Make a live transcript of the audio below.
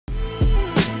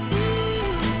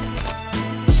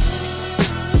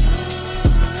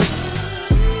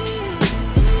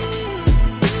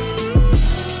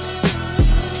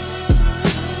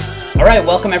Alright,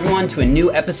 welcome everyone to a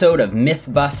new episode of Myth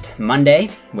Bust Monday,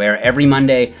 where every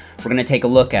Monday we're going to take a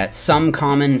look at some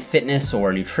common fitness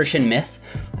or nutrition myth,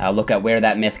 look at where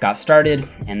that myth got started,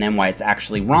 and then why it's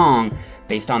actually wrong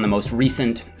based on the most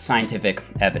recent scientific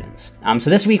evidence. So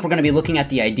this week we're going to be looking at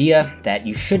the idea that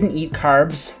you shouldn't eat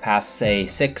carbs past, say,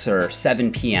 6 or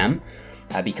 7 p.m.,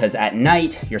 because at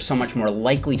night, you're so much more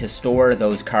likely to store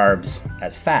those carbs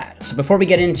as fat. So before we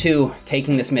get into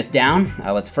taking this myth down,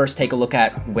 let's first take a look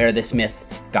at where this myth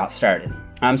got started.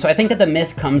 So I think that the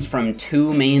myth comes from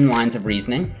two main lines of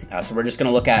reasoning. So we're just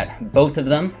gonna look at both of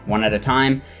them one at a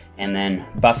time and then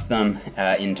bust them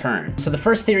in turn. So the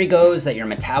first theory goes that your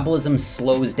metabolism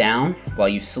slows down while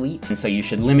you sleep, and so you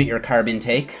should limit your carb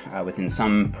intake within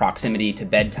some proximity to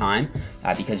bedtime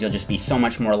because you'll just be so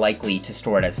much more likely to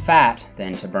store it as fat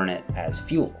than to burn it as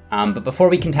fuel. But before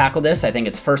we can tackle this, I think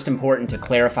it's first important to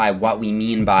clarify what we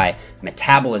mean by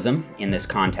metabolism in this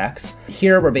context.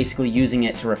 Here, we're basically using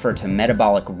it to refer to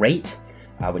metabolic rate,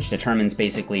 which determines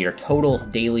basically your total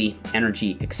daily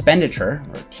energy expenditure,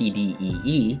 or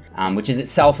TDEE, which is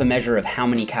itself a measure of how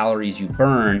many calories you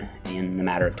burn in a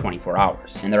matter of 24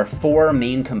 hours. And there are four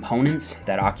main components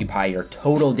that occupy your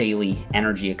total daily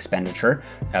energy expenditure.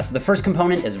 So the first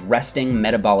component is resting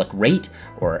metabolic rate,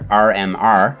 or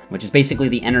RMR, which is basically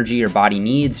the energy your body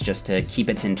needs just to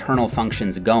keep its internal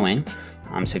functions going.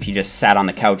 So if you just sat on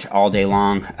the couch all day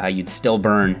long, you'd still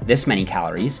burn this many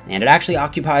calories, and it actually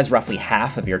occupies roughly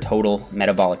half of your total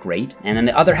metabolic rate. And then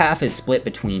the other half is split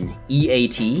between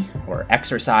EAT, or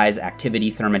exercise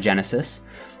activity thermogenesis,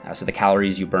 so the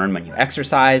calories you burn when you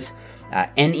exercise,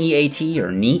 NEAT,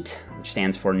 or NEAT, which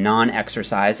stands for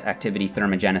non-exercise activity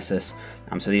thermogenesis.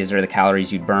 So these are the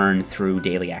calories you'd burn through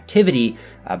daily activity,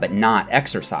 but not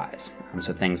exercise.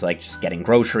 So things like just getting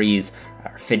groceries,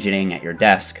 or fidgeting at your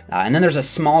desk. And then there's a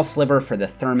small sliver for the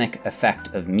thermic effect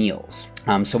of meals.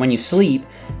 So when you sleep,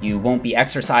 you won't be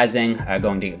exercising,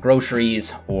 going to get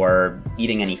groceries, or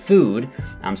eating any food.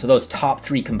 So those top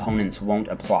three components won't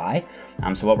apply.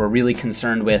 So what we're really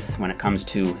concerned with when it comes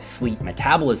to sleep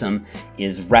metabolism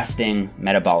is resting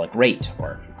metabolic rate,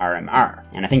 or RMR.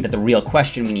 And I think that the real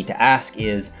question we need to ask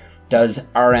is, does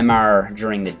RMR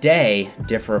during the day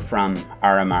differ from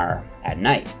RMR at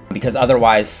night? Because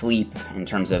otherwise sleep, in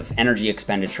terms of energy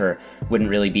expenditure, wouldn't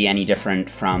really be any different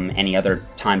from any other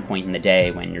time point in the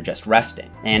day when you're just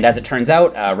resting. And as it turns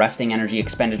out, resting energy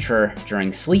expenditure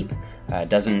during sleep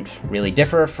doesn't really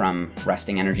differ from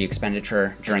resting energy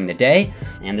expenditure during the day.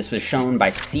 And this was shown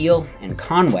by Seal and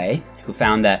Conway, who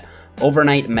found that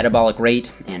overnight metabolic rate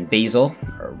and basal,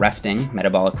 or resting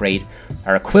metabolic rate,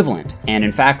 are equivalent. And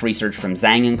in fact, research from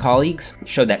Zhang and colleagues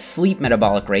showed that sleep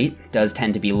metabolic rate does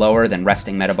tend to be lower than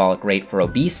resting metabolic rate for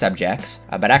obese subjects,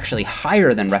 but actually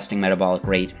higher than resting metabolic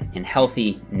rate in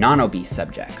healthy, non-obese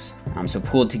subjects. So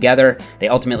pooled together, they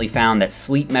ultimately found that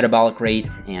sleep metabolic rate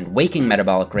and waking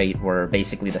metabolic rate were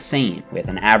basically the same, with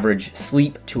an average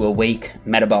sleep to awake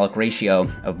metabolic ratio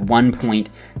of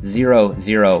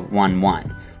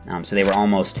 1.0011. So they were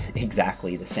almost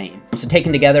exactly the same. So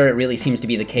taken together, it really seems to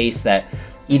be the case that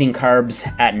eating carbs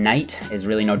at night is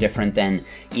really no different than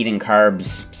eating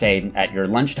carbs, say, at your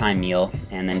lunchtime meal,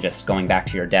 and then just going back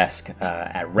to your desk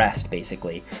at rest,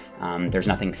 basically. There's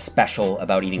nothing special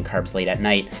about eating carbs late at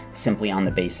night, simply on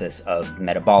the basis of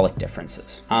metabolic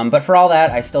differences. But for all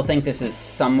that, I still think this is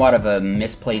somewhat of a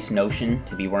misplaced notion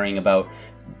to be worrying about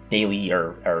daily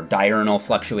or diurnal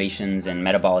fluctuations in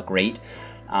metabolic rate.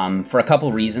 For a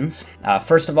couple reasons.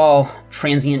 First of all,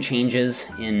 transient changes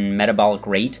in metabolic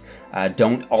rate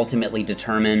don't ultimately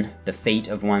determine the fate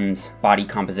of one's body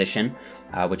composition,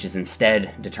 which is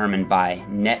instead determined by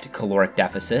net caloric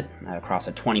deficit across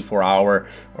a 24-hour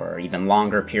or even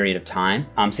longer period of time.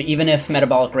 So even if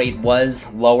metabolic rate was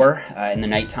lower in the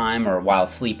nighttime or while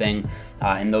sleeping,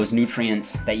 and those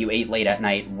nutrients that you ate late at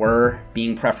night were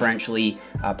being preferentially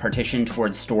partitioned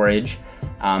towards storage,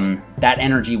 that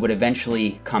energy would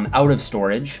eventually come out of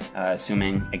storage,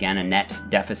 assuming, again, a net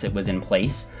deficit was in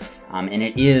place. And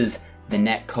it is the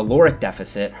net caloric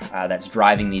deficit that's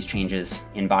driving these changes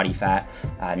in body fat,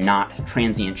 not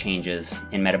transient changes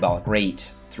in metabolic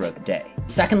rate throughout the day.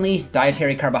 Secondly,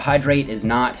 dietary carbohydrate is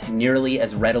not nearly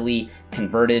as readily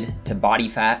converted to body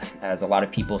fat as a lot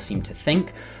of people seem to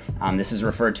think. This is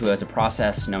referred to as a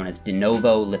process known as de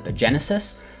novo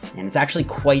lipogenesis, and it's actually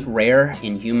quite rare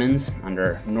in humans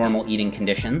under normal eating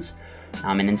conditions.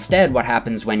 And instead, what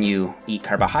happens when you eat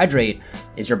carbohydrate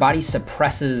is your body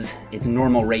suppresses its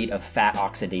normal rate of fat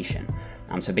oxidation.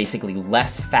 So basically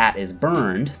less fat is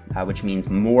burned, which means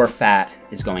more fat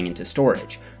is going into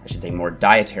storage. I should say more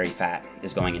dietary fat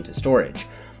is going into storage.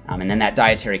 And then that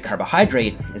dietary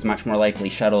carbohydrate is much more likely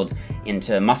shuttled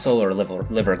into muscle or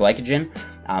liver glycogen,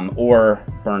 or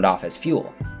burned off as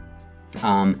fuel.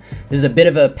 This is a bit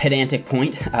of a pedantic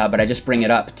point, but I just bring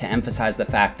it up to emphasize the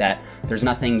fact that there's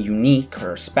nothing unique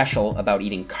or special about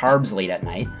eating carbs late at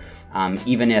night.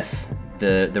 Even if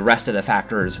the rest of the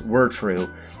factors were true,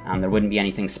 there wouldn't be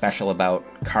anything special about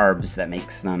carbs that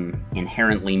makes them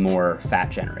inherently more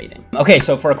fat generating. Okay,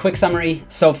 so for a quick summary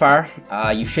so far,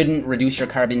 you shouldn't reduce your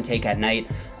carb intake at night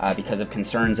because of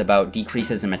concerns about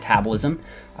decreases in metabolism.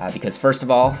 Because first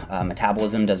of all,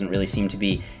 metabolism doesn't really seem to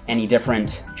be any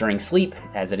different during sleep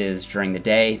as it is during the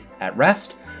day at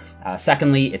rest.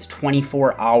 Secondly, it's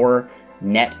 24-hour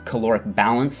net caloric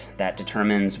balance that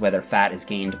determines whether fat is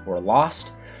gained or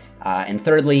lost. And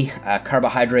thirdly,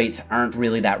 carbohydrates aren't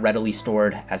really that readily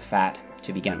stored as fat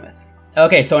to begin with.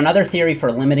 Okay, so another theory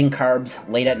for limiting carbs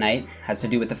late at night has to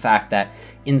do with the fact that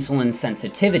insulin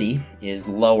sensitivity is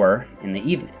lower in the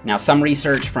evening. Now, some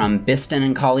research from Biston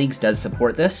and colleagues does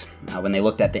support this. When they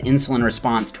looked at the insulin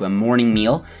response to a morning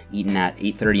meal eaten at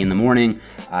 8:30 in the morning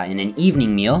and an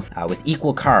evening meal with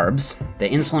equal carbs, the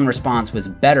insulin response was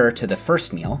better to the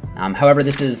first meal. However,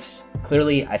 this is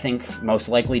clearly, I think, most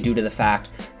likely due to the fact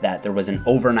that there was an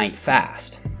overnight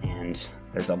fast, and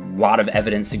there's a lot of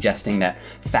evidence suggesting that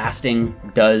fasting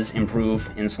does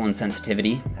improve insulin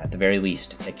sensitivity, at the very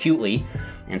least acutely,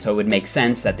 and so it would make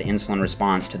sense that the insulin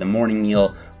response to the morning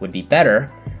meal would be better.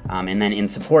 And then in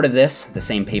support of this, the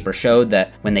same paper showed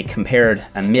that when they compared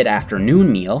a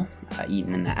mid-afternoon meal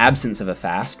eaten in the absence of a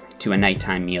fast to a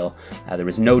nighttime meal, there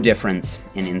was no difference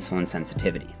in insulin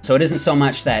sensitivity. So it isn't so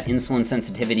much that insulin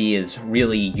sensitivity is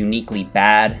really uniquely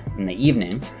bad in the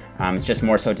evening. It's just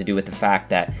more so to do with the fact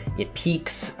that it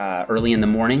peaks early in the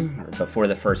morning or before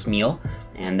the first meal,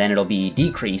 and then it'll be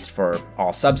decreased for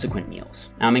all subsequent meals.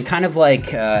 And kind of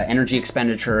like energy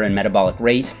expenditure and metabolic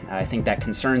rate, I think that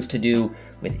concerns to do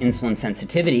with insulin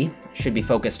sensitivity should be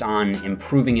focused on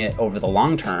improving it over the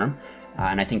long term.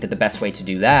 And I think that the best way to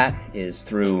do that is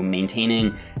through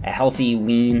maintaining a healthy,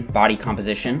 lean body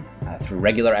composition through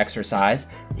regular exercise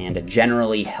and a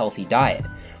generally healthy diet.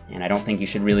 And I don't think you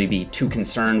should really be too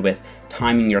concerned with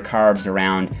timing your carbs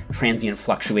around transient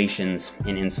fluctuations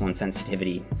in insulin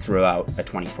sensitivity throughout a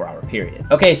 24-hour period.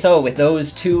 Okay, so with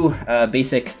those two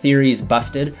basic theories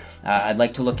busted, I'd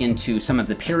like to look into some of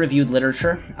the peer-reviewed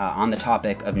literature on the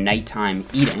topic of nighttime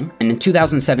eating. And in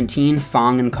 2017,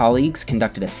 Fong and colleagues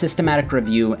conducted a systematic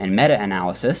review and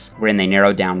meta-analysis wherein they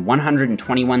narrowed down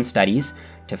 121 studies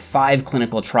to 5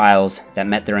 clinical trials that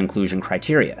met their inclusion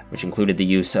criteria, which included the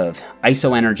use of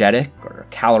isoenergetic or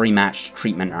calorie-matched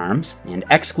treatment arms, and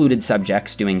excluded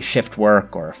subjects doing shift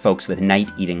work or folks with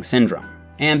night eating syndrome.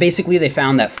 And basically they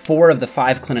found that 4 of the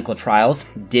 5 clinical trials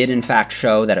did in fact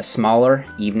show that a smaller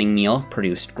evening meal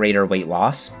produced greater weight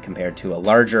loss compared to a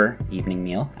larger evening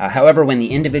meal. However, when the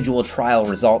individual trial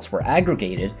results were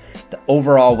aggregated, the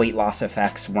overall weight loss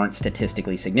effects weren't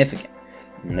statistically significant.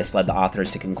 And this led the authors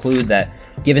to conclude that,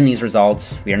 given these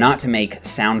results, we are not to make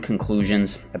sound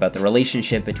conclusions about the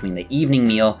relationship between the evening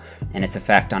meal and its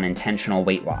effect on intentional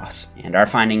weight loss. And our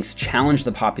findings challenge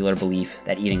the popular belief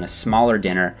that eating a smaller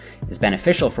dinner is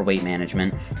beneficial for weight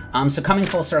management. So coming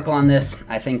full circle on this,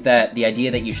 I think that the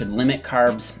idea that you should limit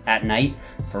carbs at night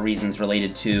for reasons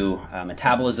related to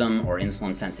metabolism or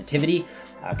insulin sensitivity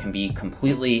can be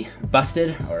completely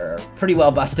busted, or pretty well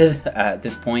busted at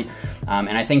this point.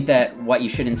 And I think that what you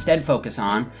should instead focus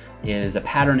on is a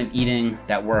pattern of eating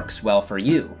that works well for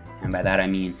you. And by that I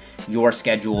mean your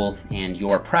schedule and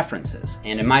your preferences.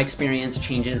 And in my experience,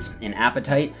 changes in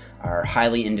appetite are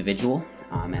highly individual.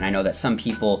 And I know that some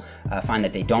people find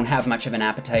that they don't have much of an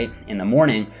appetite in the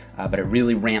morning, but it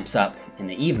really ramps up in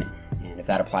the evening. And if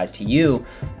that applies to you,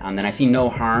 then I see no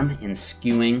harm in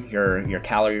skewing your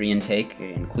calorie intake,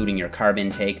 including your carb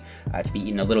intake, to be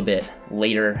eaten a little bit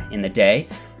later in the day.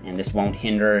 And this won't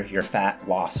hinder your fat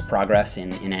loss progress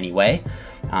in any way.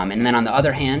 And then on the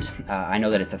other hand, I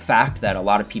know that it's a fact that a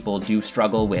lot of people do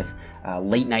struggle with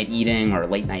late night eating or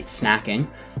late night snacking.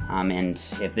 And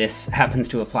if this happens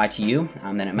to apply to you,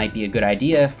 then it might be a good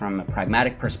idea from a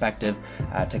pragmatic perspective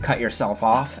to cut yourself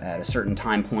off at a certain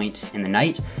time point in the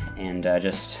night and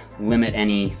just limit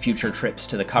any future trips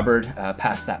to the cupboard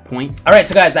past that point. All right,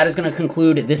 so guys, that is going to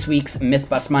conclude this week's Myth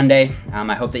Bust Monday.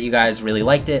 I hope that you guys really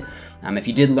liked it. If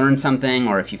you did learn something,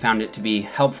 or if you found it to be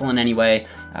helpful in any way,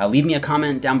 leave me a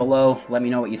comment down below. Let me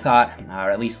know what you thought,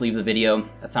 or at least leave the video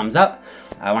a thumbs up.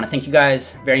 I want to thank you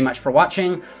guys very much for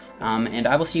watching, and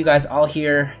I will see you guys all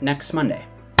here next Monday.